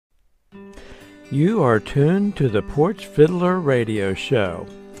You are tuned to the Porch Fiddler Radio Show.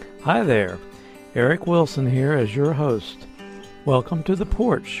 Hi there, Eric Wilson here as your host. Welcome to the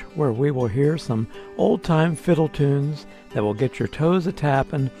porch, where we will hear some old-time fiddle tunes that will get your toes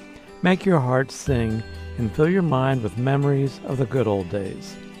a-tapping, make your heart sing, and fill your mind with memories of the good old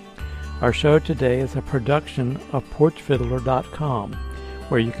days. Our show today is a production of PorchFiddler.com,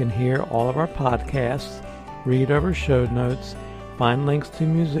 where you can hear all of our podcasts, read over show notes, find links to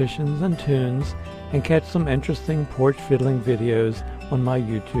musicians and tunes, and catch some interesting porch fiddling videos on my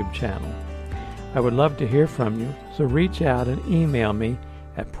YouTube channel. I would love to hear from you, so reach out and email me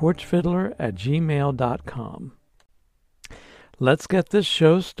at porchfiddler@gmail.com. Let's get this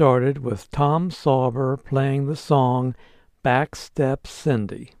show started with Tom Sauber playing the song Backstep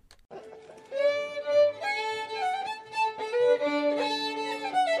Cindy.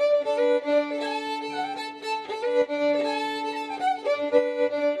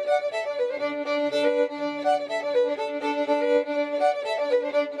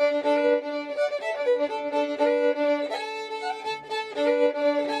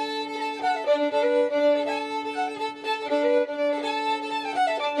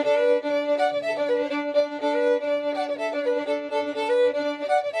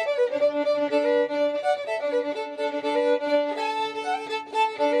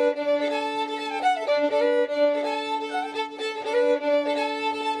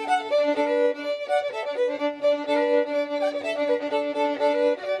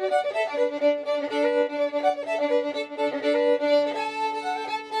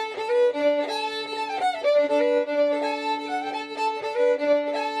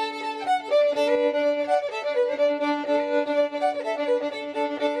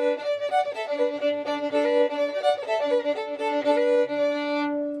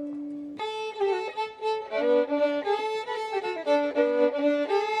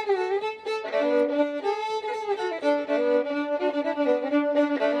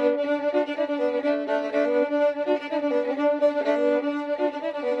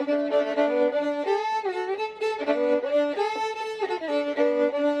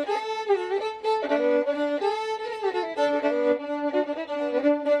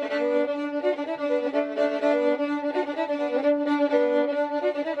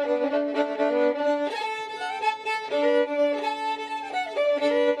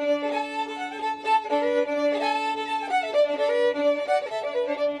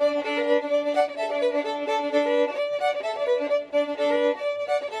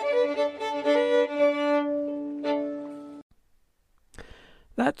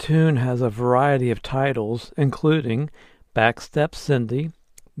 That tune has a variety of titles, including Backstep Cindy,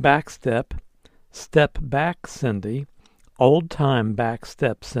 Backstep, Step Back Cindy, Old Time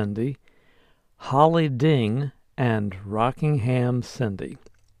Backstep Cindy, Holly Ding, and Rockingham Cindy.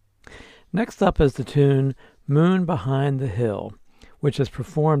 Next up is the tune Moon Behind the Hill, which is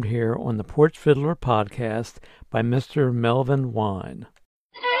performed here on the Porch Fiddler podcast by Mr. Melvin Wine.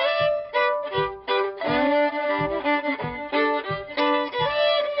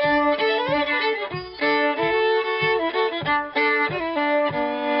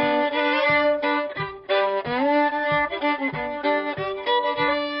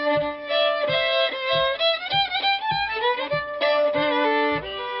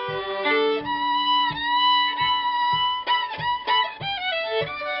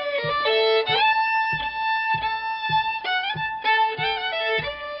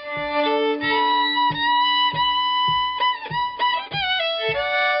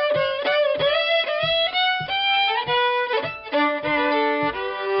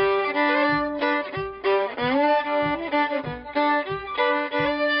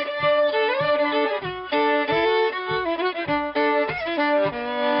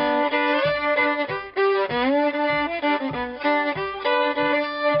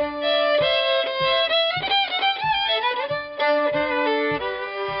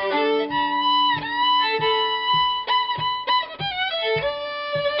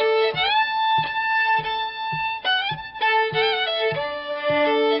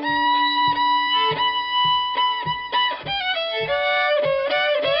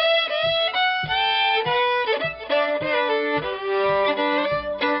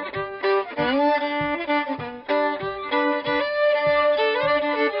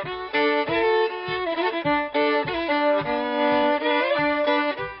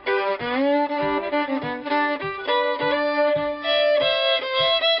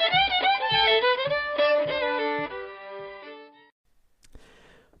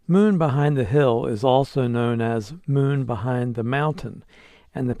 Moon Behind the Hill is also known as Moon Behind the Mountain,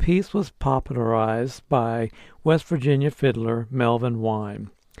 and the piece was popularized by West Virginia fiddler Melvin Wine.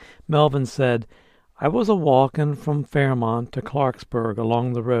 Melvin said, "I was a-walkin' from Fairmont to Clarksburg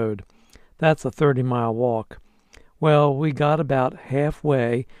along the road. That's a 30-mile walk. Well, we got about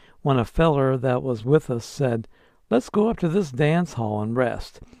halfway when a feller that was with us said, 'Let's go up to this dance hall and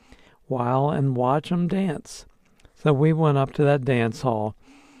rest while and watch 'em dance.' So we went up to that dance hall,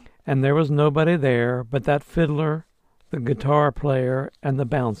 and there was nobody there but that fiddler, the guitar player, and the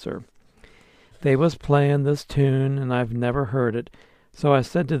bouncer. They was playin' this tune, and I've never heard it. So I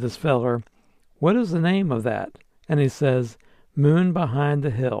said to this feller, 'What is the name of that?' And he says, 'Moon Behind the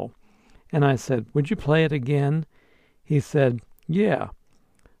Hill.' And I said, 'Would you play it again?' He said, 'Yeah.'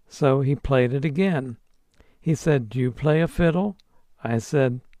 So he played it again. He said, 'Do you play a fiddle?' I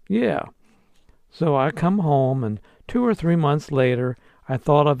said, 'Yeah.' So I come home, and 2 or 3 months later I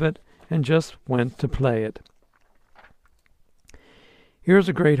thought of it and just went to play it. Here's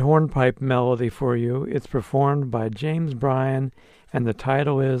a great hornpipe melody for you. It's performed by James Bryan, and the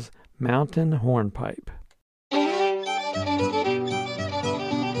title is Mountain Hornpipe.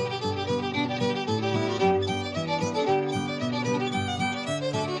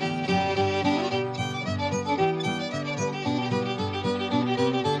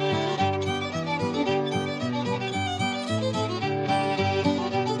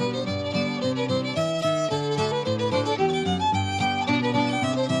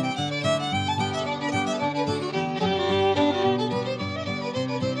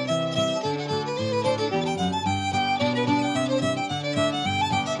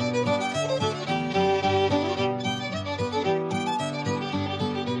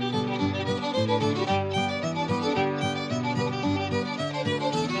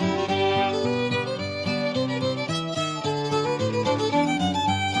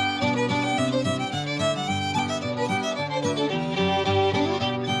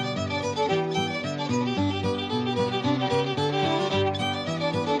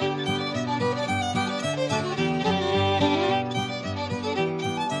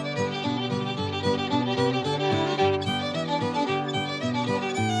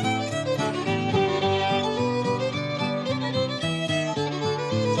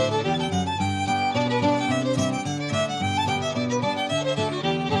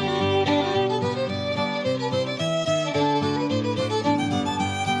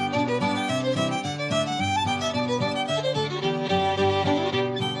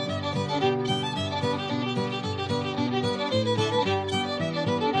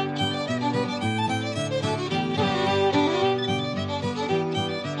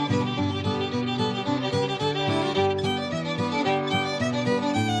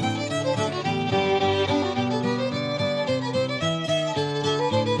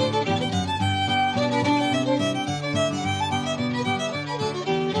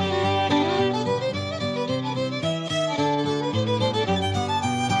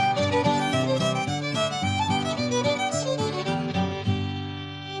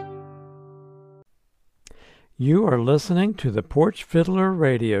 You are listening to the Porch Fiddler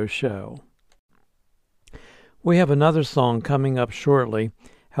Radio Show. We have another song coming up shortly.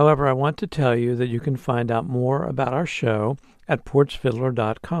 However, I want to tell you that you can find out more about our show at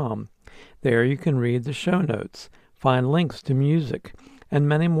porchfiddler.com. There you can read the show notes, find links to music, and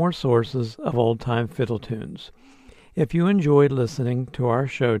many more sources of old-time fiddle tunes. If you enjoyed listening to our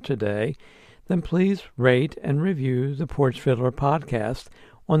show today, then please rate and review the Porch Fiddler podcast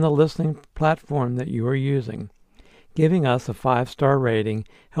on the listening platform that you are using. Giving us a 5-star rating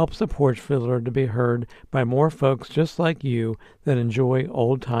helps the Porch Fiddler to be heard by more folks just like you that enjoy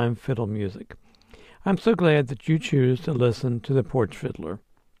old-time fiddle music. I'm so glad that you choose to listen to the Porch Fiddler.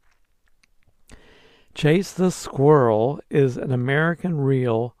 Chase the Squirrel is an American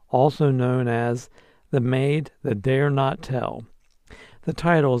reel also known as The Maid That Dare Not Tell. The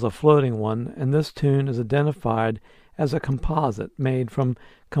title is a floating one, and this tune is identified as a composite made from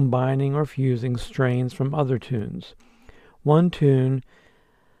combining or fusing strains from other tunes. One tune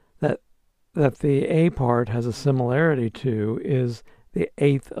that the A part has a similarity to is the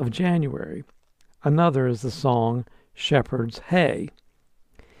 8th of January. Another is the song Shepherd's Hay.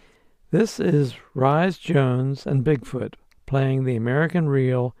 This is Rise Jones and Bigfoot playing the American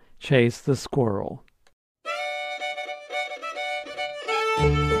reel Chase the Squirrel.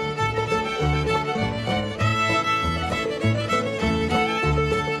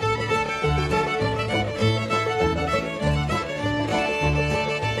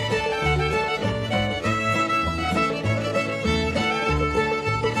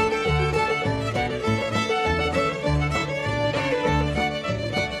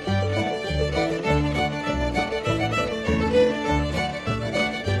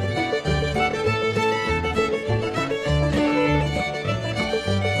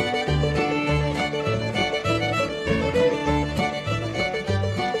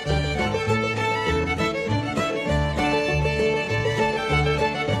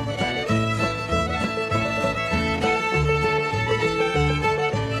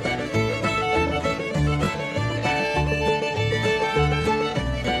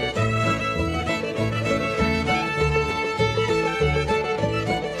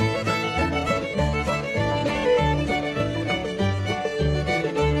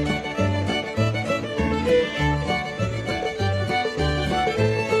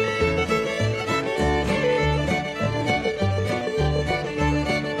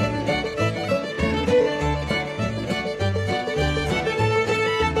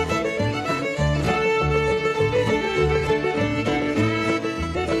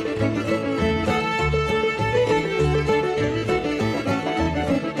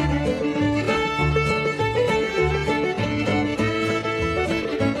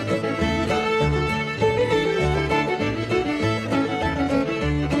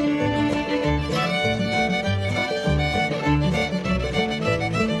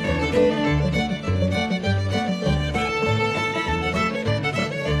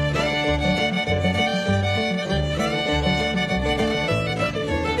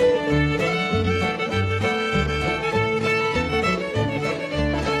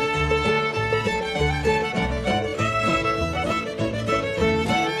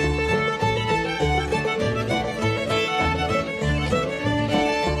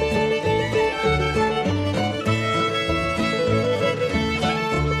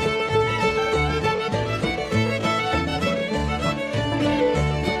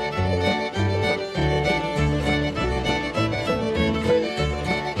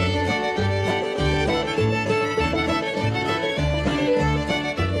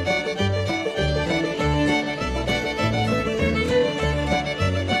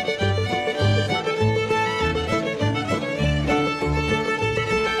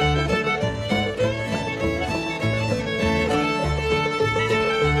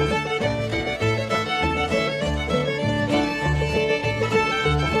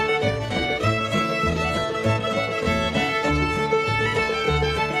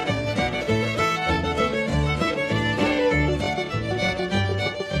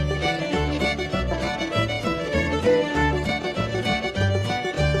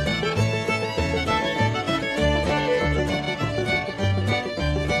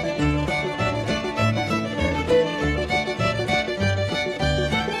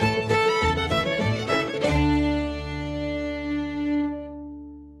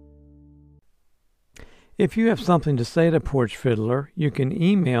 If you have something to say to Porch Fiddler, you can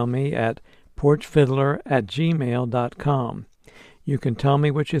email me at porchfiddler@gmail.com. You can tell me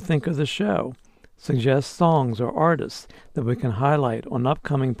what you think of the show, suggest songs or artists that we can highlight on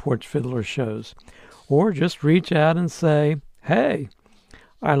upcoming Porch Fiddler shows, or just reach out and say, hey,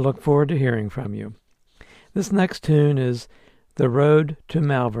 I look forward to hearing from you. This next tune is The Road to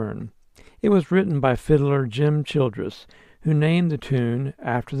Malvern. It was written by fiddler Jim Childress, who named the tune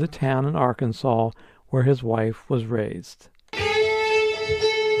after the town in Arkansas where his wife was raised.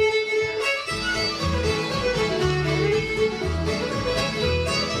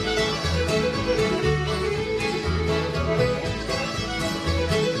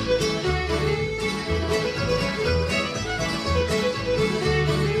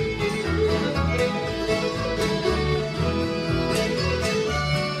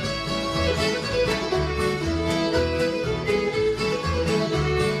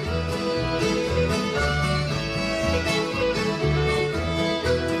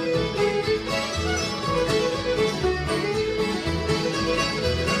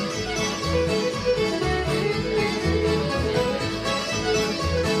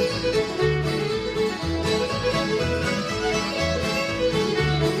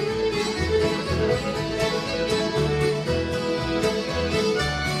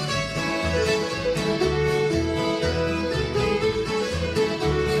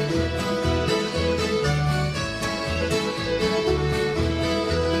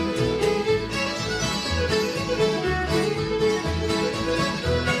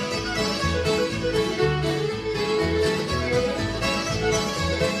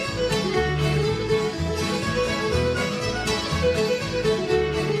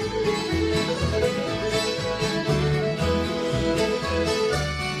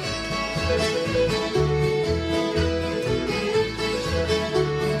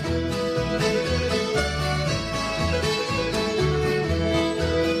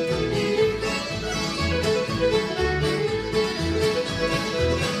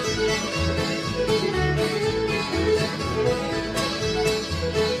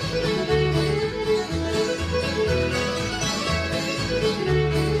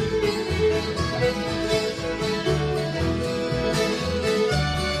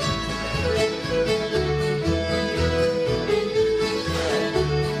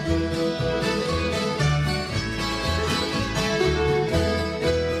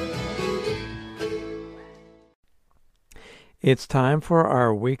 It's time for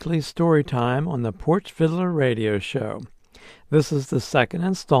our weekly story time on the Porch Fiddler Radio Show. This is the second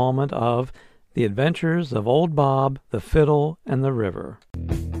installment of The Adventures of Old Bob, the Fiddle, and the River.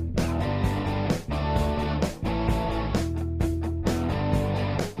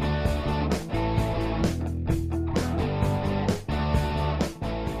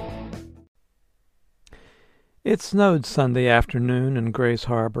 It snowed Sunday afternoon in Grace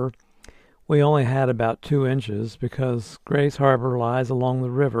Harbor. We only had about 2 inches because Grace Harbor lies along the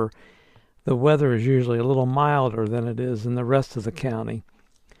river. The weather is usually a little milder than it is in the rest of the county.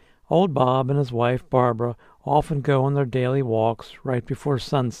 Old Bob and his wife Barbara often go on their daily walks right before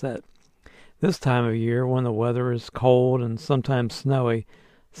sunset. This time of year, when the weather is cold and sometimes snowy,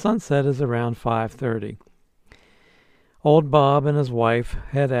 sunset is around 5:30. Old Bob and his wife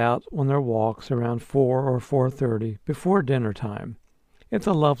head out on their walks around 4 or 4:30 before dinner time. It's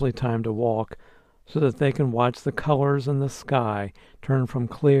a lovely time to walk so that they can watch the colors in the sky turn from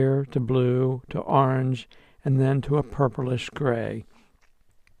clear to blue to orange and then to a purplish gray.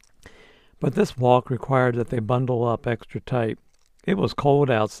 But this walk required that they bundle up extra tight. It was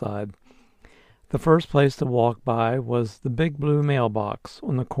cold outside. The first place to walk by was the big blue mailbox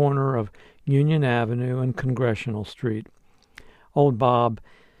on the corner of Union Avenue and Congressional Street. Old Bob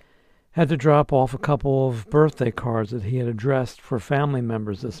had to drop off a couple of birthday cards that he had addressed for family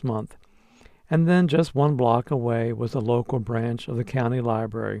members this month. And then just 1 block away was the local branch of the county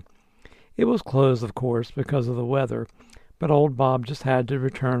library. It was closed, of course, because of the weather, but old Bob just had to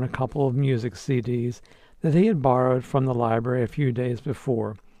return a couple of music CDs that he had borrowed from the library a few days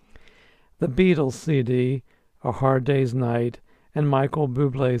before. The Beatles CD, A Hard Day's Night, and Michael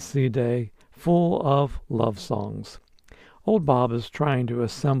Bublé's CD, full of love songs. Old Bob is trying to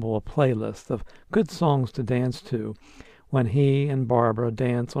assemble a playlist of good songs to dance to when he and Barbara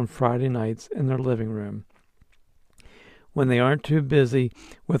dance on Friday nights in their living room. When they aren't too busy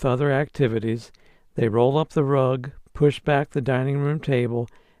with other activities, they roll up the rug, push back the dining room table,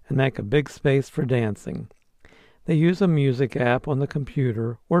 and make a big space for dancing. They use a music app on the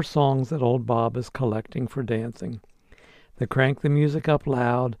computer or songs that old Bob is collecting for dancing. They crank the music up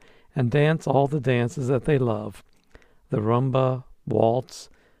loud and dance all the dances that they love. The rumba, waltz,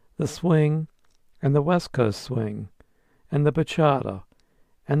 the swing, and the West Coast swing, and the bachata,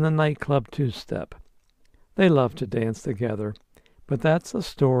 and the nightclub two-step. They love to dance together, but that's a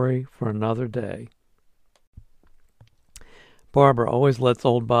story for another day. Barbara always lets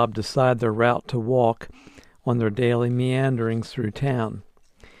old Bob decide their route to walk on their daily meanderings through town.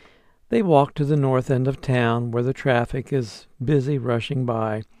 They walk to the north end of town where the traffic is busy rushing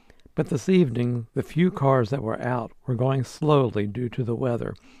by, but this evening the few cars that were out were going slowly due to the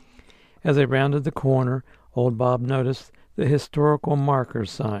weather. As they rounded the corner, old Bob noticed the historical markers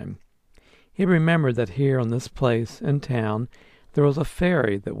sign. He remembered that here on this place in town there was a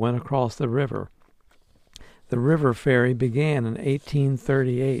ferry that went across the river. The river ferry began in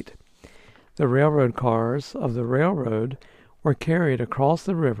 1838. The railroad cars of the railroad were carried across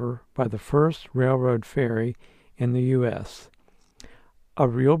the river by the first railroad ferry in the U.S. A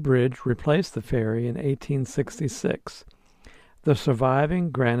real bridge replaced the ferry in 1866. The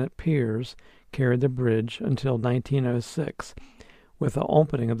surviving granite piers carried the bridge until 1906, with the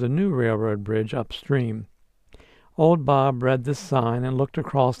opening of the new railroad bridge upstream. Old Bob read this sign and looked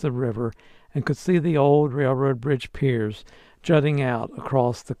across the river and could see the old railroad bridge piers jutting out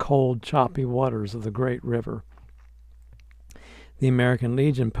across the cold, choppy waters of the great river. The American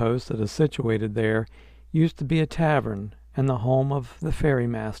Legion post that is situated there used to be a tavern and the home of the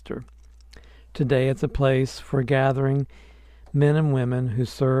ferrymaster. Today it's a place for gathering men and women who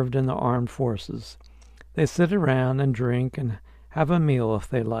served in the armed forces. They sit around and drink and have a meal if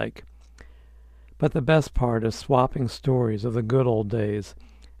they like. But the best part is swapping stories of the good old days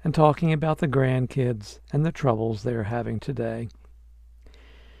and talking about the grandkids and the troubles they are having today.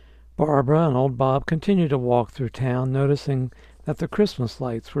 Barbara and old Bob continued to walk through town, noticing that the Christmas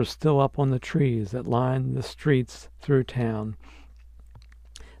lights were still up on the trees that lined the streets through town.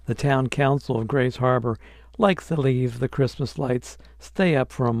 The town council of Grays Harbor likes to leave the Christmas lights stay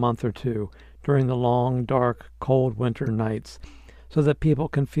up for a month or two during the long, dark, cold winter nights, so that people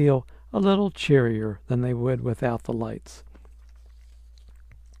can feel a little cheerier than they would without the lights.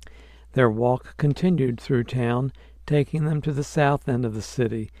 Their walk continued through town, taking them to the south end of the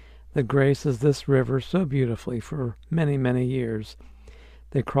city that graces this river so beautifully for many, many years.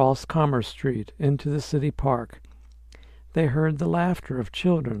 They crossed Commerce Street into the city park. They heard the laughter of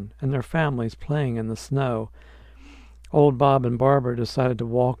children and their families playing in the snow. Old Bob and Barbara decided to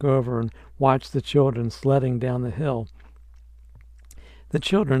walk over and watch the children sledding down the hill. The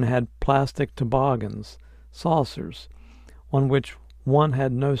children had plastic toboggans, saucers, on which one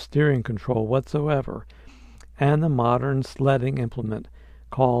had no steering control whatsoever, and the modern sledding implement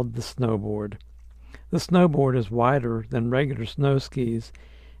called the snowboard. The snowboard is wider than regular snow skis,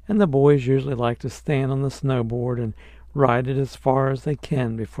 and the boys usually like to stand on the snowboard and ride it as far as they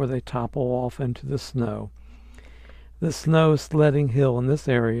can before they topple off into the snow. The snow sledding hill in this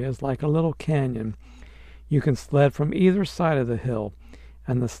area is like a little canyon. You can sled from either side of the hill,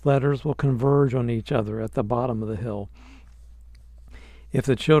 and the sledders will converge on each other at the bottom of the hill. If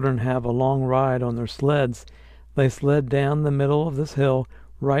the children have a long ride on their sleds, they sled down the middle of this hill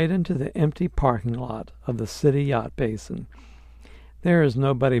right into the empty parking lot of the city yacht basin. There is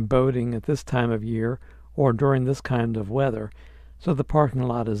nobody boating at this time of year or during this kind of weather, so the parking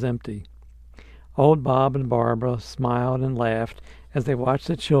lot is empty. Old Bob and Barbara smiled and laughed as they watched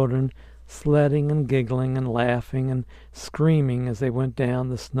the children sledding and giggling and laughing and screaming as they went down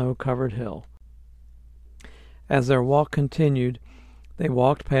the snow-covered hill. As their walk continued, they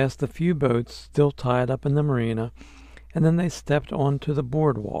walked past the few boats still tied up in the marina, and then they stepped onto the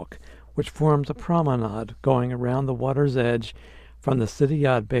boardwalk, which forms a promenade going around the water's edge from the city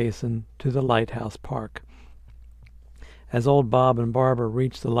yacht basin to the lighthouse park. As old Bob and Barbara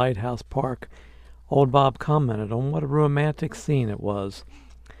reached the lighthouse park, old Bob commented on what a romantic scene it was.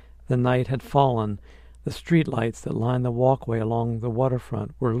 The night had fallen. The street lights that lined the walkway along the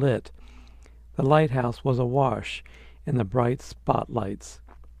waterfront were lit. The lighthouse was awash in the bright spotlights.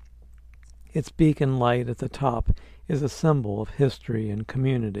 Its beacon light at the top is a symbol of history and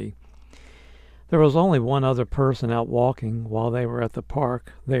community. There was only one other person out walking while they were at the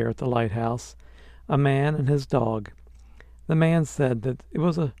park there at the lighthouse, a man and his dog. The man said that it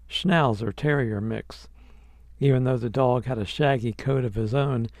was a Schnauzer Terrier mix. Even though the dog had a shaggy coat of his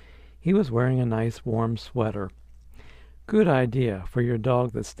own, he was wearing a nice warm sweater. Good idea for your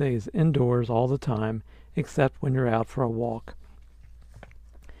dog that stays indoors all the time, except when you're out for a walk.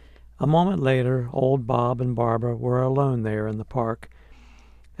 A moment later, old Bob and Barbara were alone there in the park.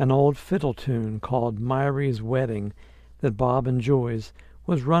 An old fiddle tune called Myrie's Wedding that Bob enjoys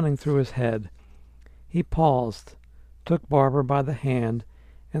was running through his head. He paused, took Barbara by the hand,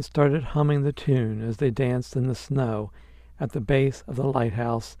 and started humming the tune as they danced in the snow at the base of the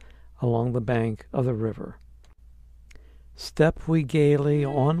lighthouse along the bank of the river. Step we gaily,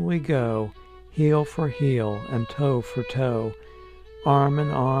 on we go, heel for heel and toe for toe, arm in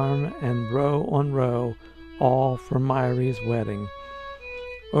arm and row on row, all for Myrie's wedding.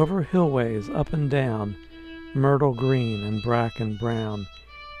 Over hillways up and down, myrtle green and bracken brown,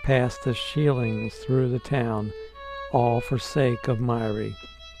 past the shielings through the town, all for sake of Myrie.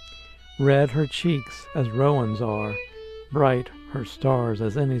 Red her cheeks as Rowan's are, bright her stars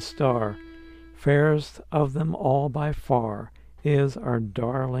as any star, fairest of them all by far is our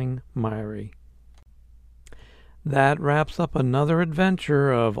darling Myrie. That wraps up another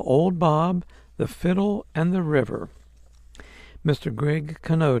adventure of Old Bob, the Fiddle, and the River. Mr. Greg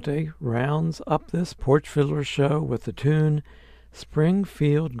Canote rounds up this Porch Fiddler show with the tune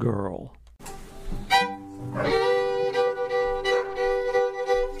Springfield Girl.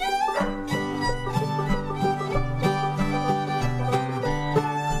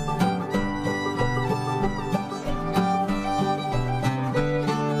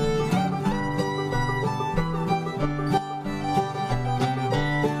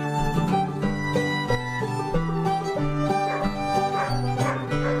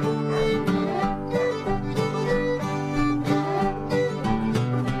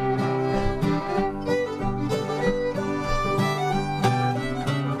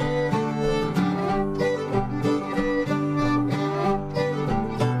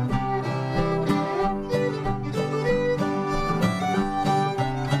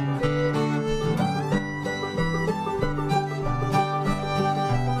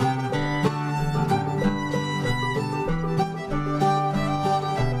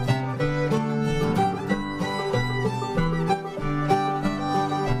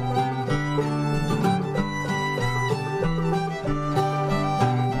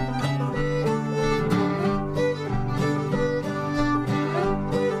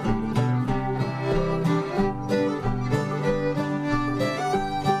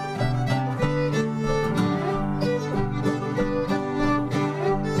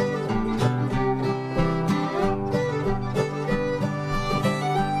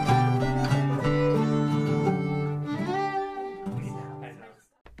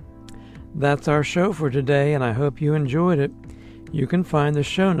 That's our show for today, and I hope you enjoyed it. You can find the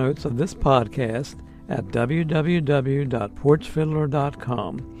show notes of this podcast at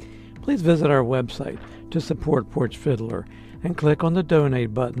www.porchfiddler.com. Please visit our website to support Porch Fiddler and click on the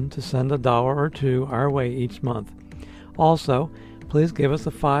donate button to send $1 or $2 our way each month. Also, please give us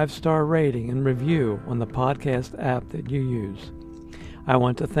a 5-star rating and review on the podcast app that you use. I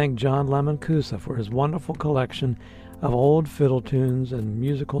want to thank John Lemoncusa for his wonderful collection of old fiddle tunes and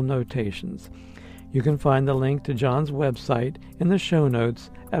musical notations. You can find the link to John's website in the show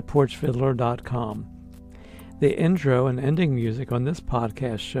notes at porchfiddler.com. The intro and ending music on this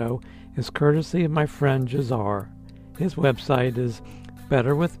podcast show is courtesy of my friend Jazar. His website is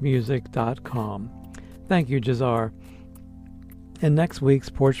betterwithmusic.com. Thank you, Jazar. In next week's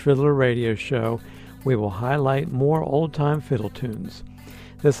Porch Fiddler radio show, we will highlight more old-time fiddle tunes.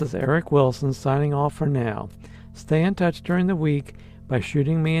 This is Eric Wilson signing off for now. Stay in touch during the week by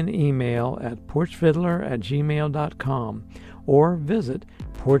shooting me an email at porchfiddler@gmail.com or visit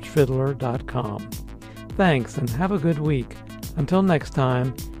porchfiddler.com. Thanks and have a good week. Until next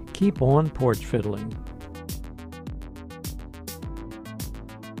time, keep on porch fiddling.